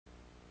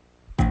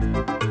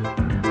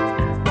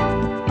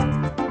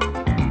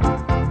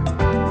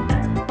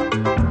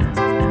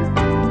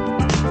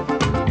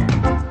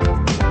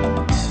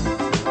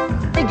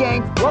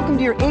Welcome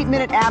to your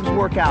 8-minute abs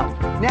workout.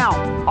 Now,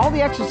 all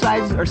the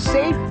exercises are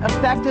safe,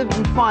 effective,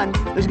 and fun.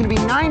 There's going to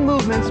be 9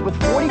 movements with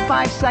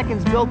 45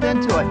 seconds built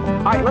into it.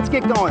 All right, let's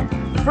get going.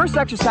 The first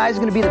exercise is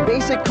going to be the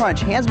basic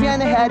crunch. Hands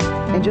behind the head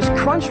and just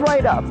crunch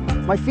right up.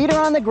 My feet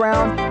are on the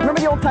ground. Remember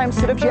the old time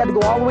sit-ups? You had to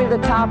go all the way to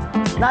the top?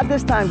 Not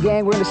this time,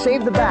 gang. We're going to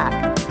save the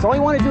back. So all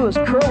you want to do is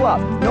curl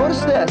up.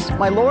 Notice this.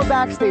 My lower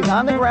back stays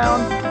on the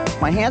ground.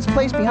 My hands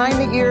placed behind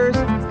the ears,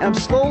 and I'm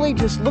slowly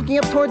just looking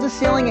up towards the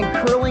ceiling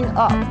and curling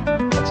up.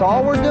 That's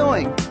all we're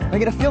doing. You're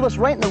going to feel this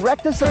right in the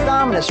rectus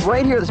abdominis,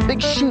 right here, this big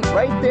sheet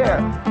right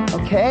there,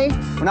 okay?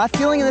 We're not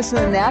feeling this in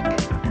the neck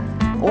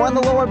or in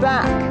the lower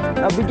back.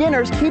 Now,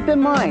 beginners, keep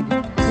in mind,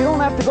 you don't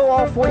have to go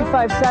all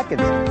 45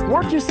 seconds.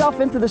 Work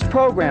yourself into this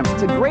program.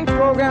 It's a great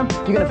program.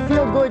 You're going to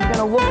feel good. You're going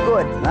to look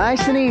good.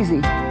 Nice and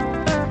easy.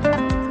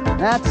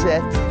 That's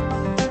it.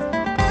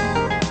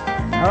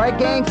 All right,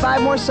 gang,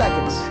 5 more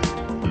seconds.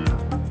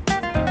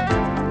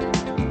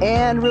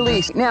 And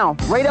release. Now,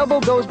 right elbow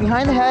goes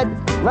behind the head,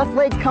 left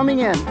leg coming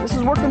in. This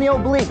is working the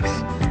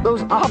obliques.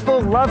 Those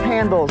awful love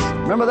handles.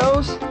 Remember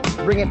those?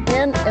 Bring it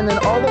in and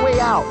then all the way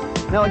out.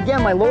 Now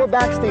again, my lower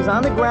back stays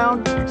on the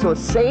ground, so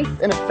it's safe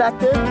and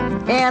effective,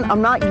 and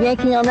I'm not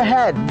yanking on the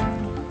head.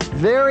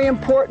 Very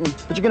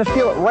important, but you're gonna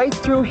feel it right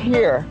through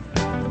here.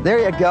 There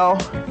you go.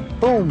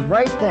 Boom,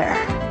 right there.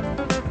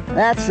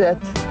 That's it.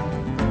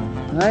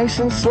 Nice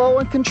and slow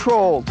and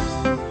controlled.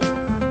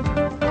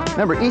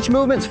 Remember, each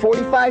movement's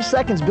 45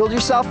 seconds. Build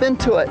yourself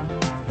into it.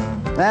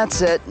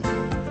 That's it.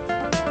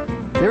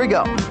 Here we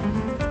go.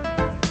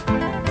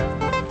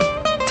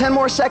 10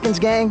 more seconds,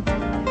 gang.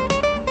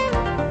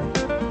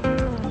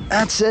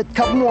 That's it.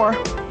 Couple more.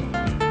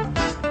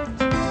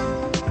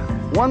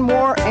 1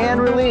 more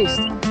and release.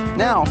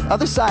 Now,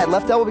 other side.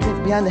 Left elbow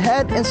behind the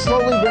head and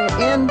slowly bring it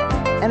in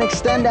and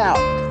extend out.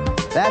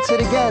 That's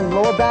it again.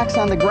 Lower back's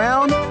on the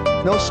ground.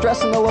 No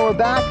stress in the lower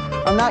back.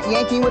 I'm not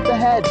yanking with the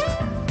head.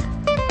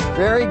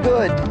 Very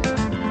good.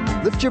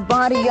 Lift your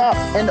body up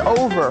and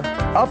over.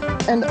 Up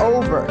and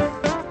over.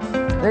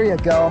 There you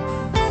go.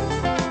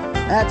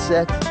 That's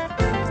it.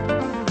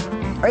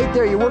 Right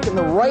there, you're working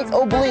the right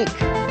oblique.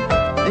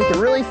 You can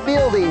really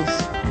feel these.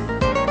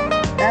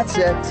 That's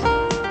it.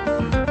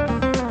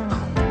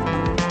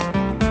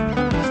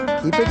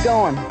 Keep it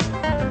going.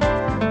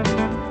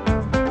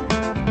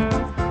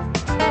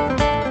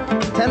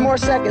 10 more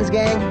seconds,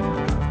 gang.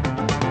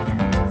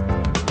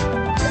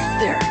 Right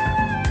there.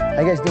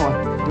 How you guys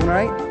doing? Doing all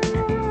right?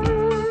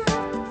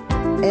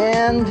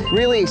 And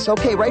release.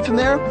 Okay, right from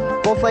there,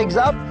 both legs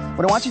up.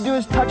 What I want you to do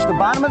is touch the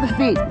bottom of the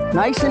feet.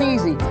 Nice and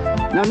easy.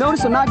 Now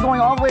notice I'm not going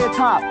all the way to the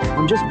top.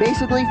 I'm just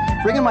basically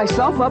bringing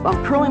myself up.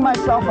 I'm curling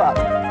myself up.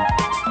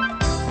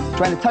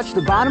 Trying to touch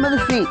the bottom of the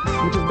feet,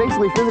 which is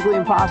basically physically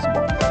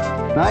impossible.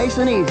 Nice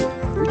and easy.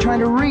 You're trying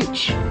to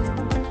reach.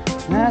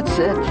 That's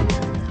it.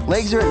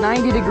 Legs are at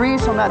 90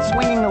 degrees, so I'm not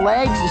swinging the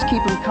legs. Just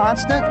keep them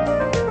constant.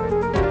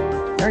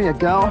 There you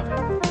go.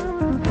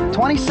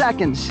 20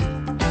 seconds.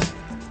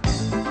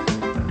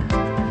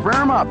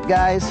 Firm up,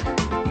 guys.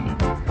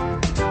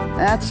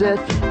 That's it.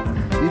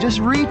 You're just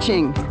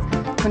reaching.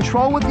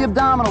 Control with the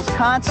abdominals.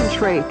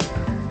 Concentrate.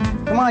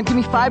 Come on, give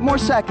me 5 more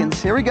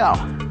seconds. Here we go.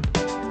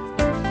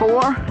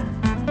 4,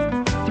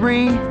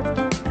 3,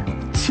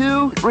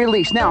 2,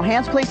 release. Now,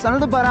 hands placed under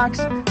the buttocks.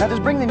 Now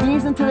just bring the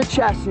knees into the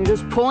chest. You're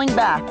just pulling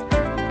back.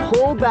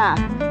 Pull back.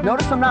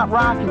 Notice I'm not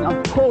rocking,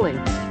 I'm pulling.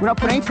 We're not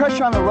putting any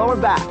pressure on the lower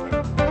back.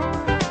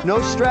 No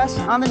stress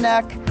on the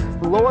neck.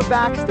 The lower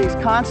back stays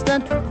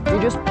constant.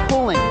 You're just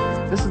pulling.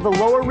 This is the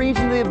lower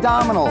region of the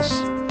abdominals.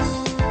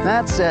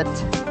 That's it.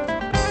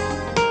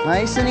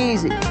 Nice and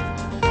easy.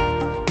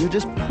 You're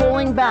just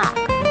pulling back.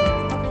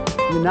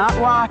 You're not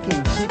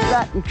rocking. Keep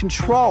that in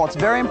control. It's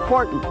very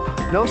important.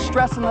 No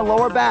stress in the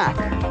lower back.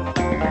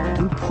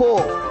 And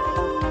pull.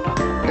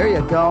 There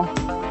you go.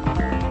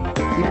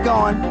 Keep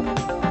going.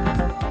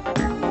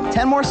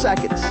 10 more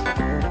seconds.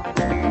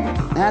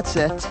 That's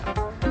it.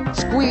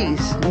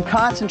 Squeeze and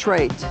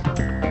concentrate.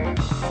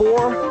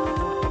 4,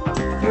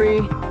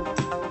 3,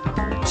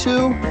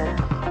 2,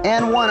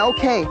 and 1.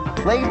 Okay,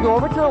 legs go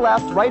over to the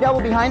left, right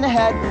elbow behind the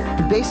head,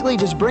 and basically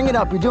just bring it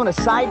up. You're doing a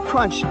side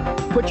crunch.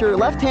 Put your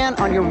left hand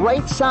on your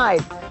right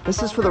side.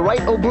 This is for the right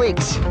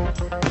obliques.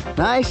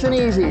 Nice and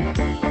easy.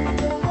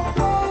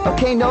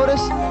 Okay,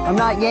 notice I'm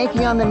not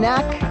yanking on the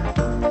neck,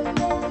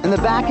 and the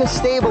back is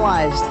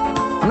stabilized.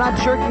 I'm not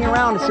jerking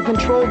around. It's a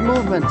controlled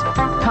movement.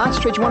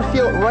 Concentrate. You want to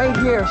feel it right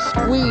here.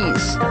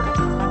 Squeeze.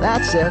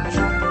 That's it.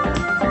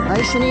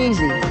 Nice and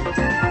easy.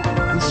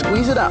 And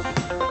squeeze it up.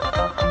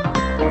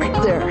 Right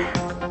there.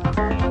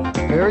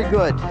 Very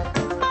good.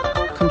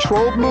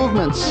 Controlled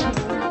movements.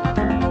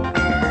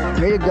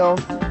 There you go.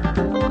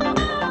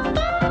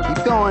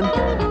 Keep going.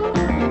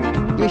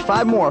 Give me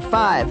 5 more.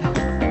 5,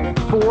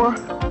 4,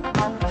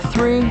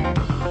 3,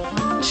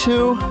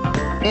 2,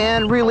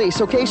 and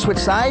release. Okay, switch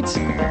sides.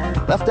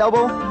 Left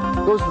elbow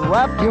goes to the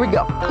left. Here we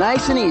go.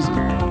 Nice and easy.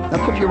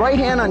 Now put your right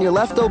hand on your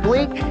left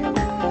oblique.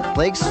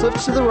 Leg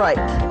slips to the right.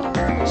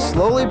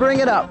 Slowly bring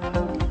it up.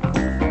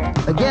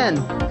 Again,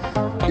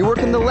 you're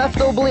working the left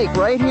oblique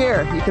right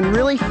here. You can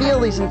really feel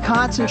these and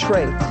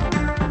concentrate.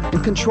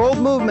 In controlled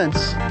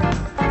movements,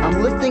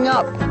 I'm lifting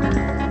up.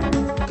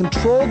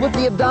 Controlled with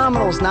the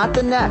abdominals, not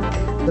the neck.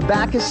 The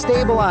back is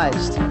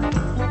stabilized.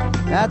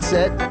 That's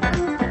it.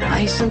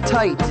 Nice and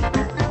tight.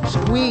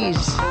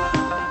 Squeeze.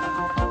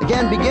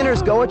 Again,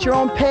 beginners, go at your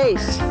own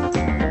pace.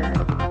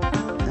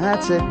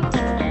 That's it.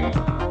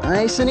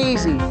 Nice and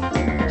easy.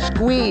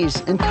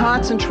 Squeeze and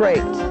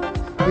concentrate.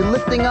 You're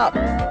lifting up.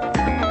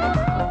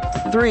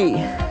 3,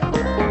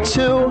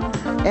 2,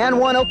 and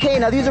 1. Okay,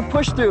 now these are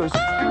push-throughs.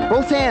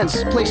 Both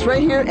hands placed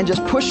right here and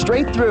just push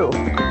straight through.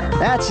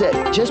 That's it.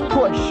 Just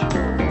push.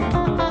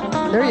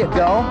 There you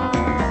go.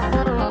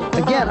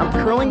 Again, I'm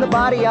curling the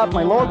body up.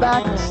 My lower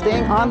back is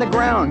staying on the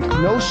ground.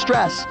 No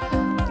stress.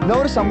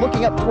 Notice I'm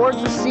looking up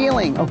towards the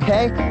ceiling,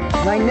 okay?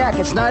 My neck,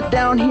 it's not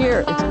down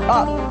here. It's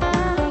up.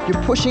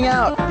 You're pushing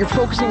out. You're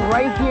focusing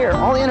right here.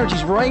 All the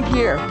energy's right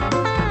here.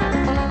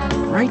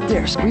 Right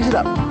there. Squeeze it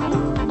up.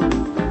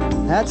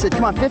 That's it.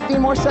 Come on, 15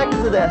 more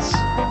seconds of this.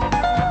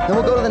 Then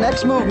we'll go to the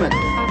next movement.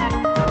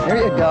 There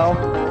you go.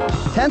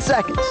 10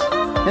 seconds.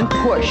 And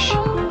push.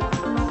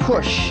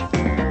 Push.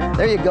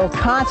 There you go.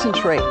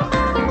 Concentrate.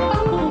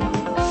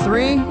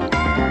 3,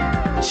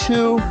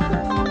 2,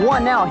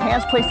 1. Now,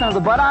 hands placed under the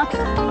buttocks.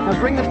 Now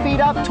bring the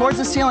feet up towards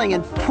the ceiling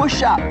and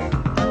push up.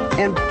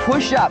 And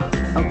push up.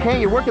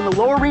 Okay, you're working the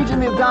lower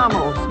region of the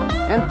abdominals.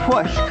 And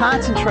push.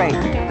 Concentrate.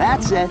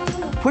 That's it.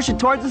 Push it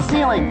towards the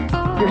ceiling.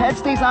 Your head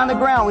stays on the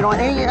ground. We don't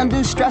want any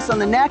undue stress on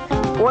the neck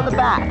or the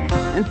back.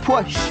 And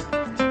push.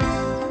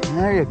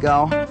 There you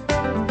go.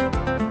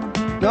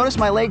 Notice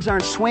my legs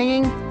aren't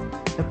swinging.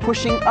 They're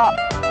pushing up.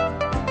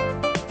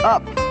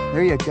 Up.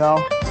 There you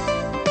go.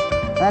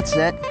 That's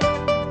it.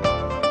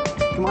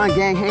 Come on,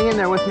 gang. Hang in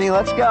there with me.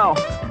 Let's go.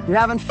 You're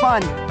having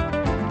fun.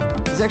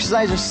 These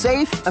exercises are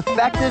safe,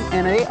 effective,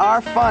 and they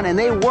are fun, and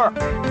they work.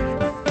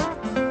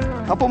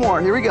 Couple more.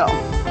 Here we go.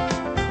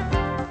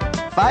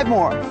 5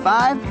 more.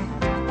 5,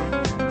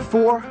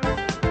 4,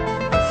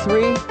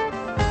 3,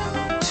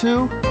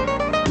 2,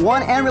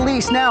 1, and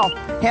release. Now,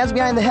 hands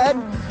behind the head.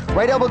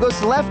 Right elbow goes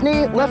to the left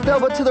knee, left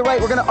elbow to the right.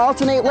 We're gonna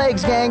alternate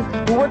legs, gang.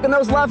 We're working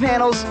those love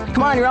handles.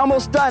 Come on, you're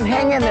almost done.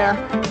 Hang in there.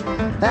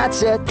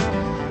 That's it.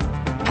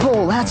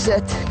 Pull, that's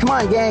it. Come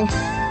on, gang.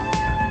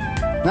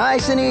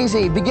 Nice and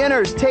easy.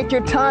 Beginners, take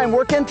your time.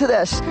 Work into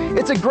this.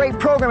 It's a great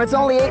program. It's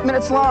only 8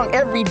 minutes long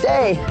every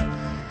day.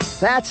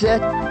 That's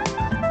it.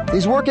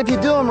 These work if you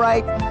do them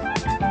right.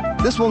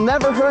 This will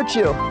never hurt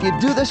you. If you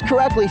do this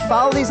correctly,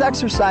 follow these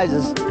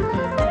exercises.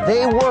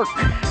 They work.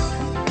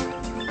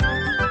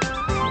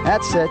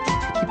 That's it.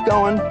 Keep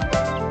going.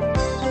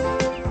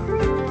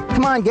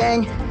 Come on,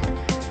 gang.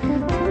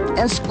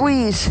 And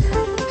squeeze.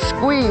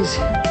 Squeeze.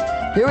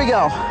 Here we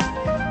go.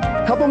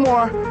 Couple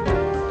more.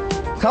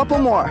 Couple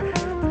more.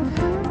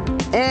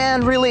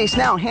 And release.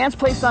 Now, hands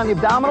placed on the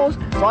abdominals.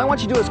 So all I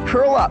want you to do is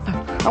curl up.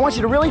 I want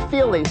you to really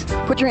feel these.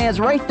 Put your hands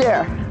right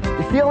there.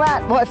 You feel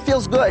that? Well, it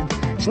feels good.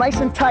 It's nice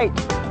and tight.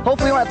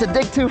 Hopefully you won't have to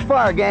dig too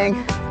far, gang.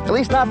 At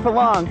least not for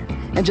long.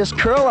 And just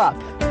curl up.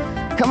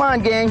 Come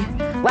on, gang.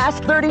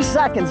 Last 30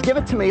 seconds. Give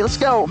it to me. Let's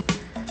go.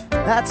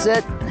 That's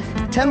it.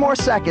 10 more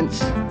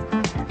seconds.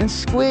 And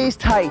squeeze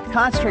tight.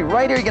 Concentrate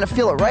right here. You're going to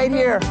feel it right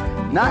here.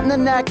 Not in the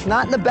neck,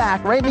 not in the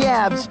back. Right in the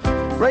abs.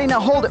 Ready? Now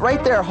hold it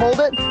right there. Hold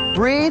it.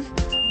 Breathe.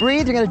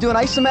 Breathe. You're going to do an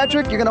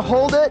isometric. You're going to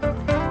hold it.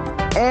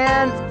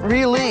 And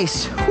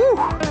release. Whew.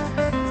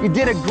 You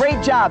did a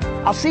great job.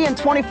 I'll see you in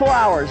 24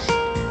 hours.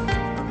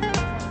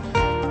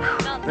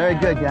 Very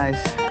good,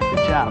 guys.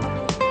 Good job.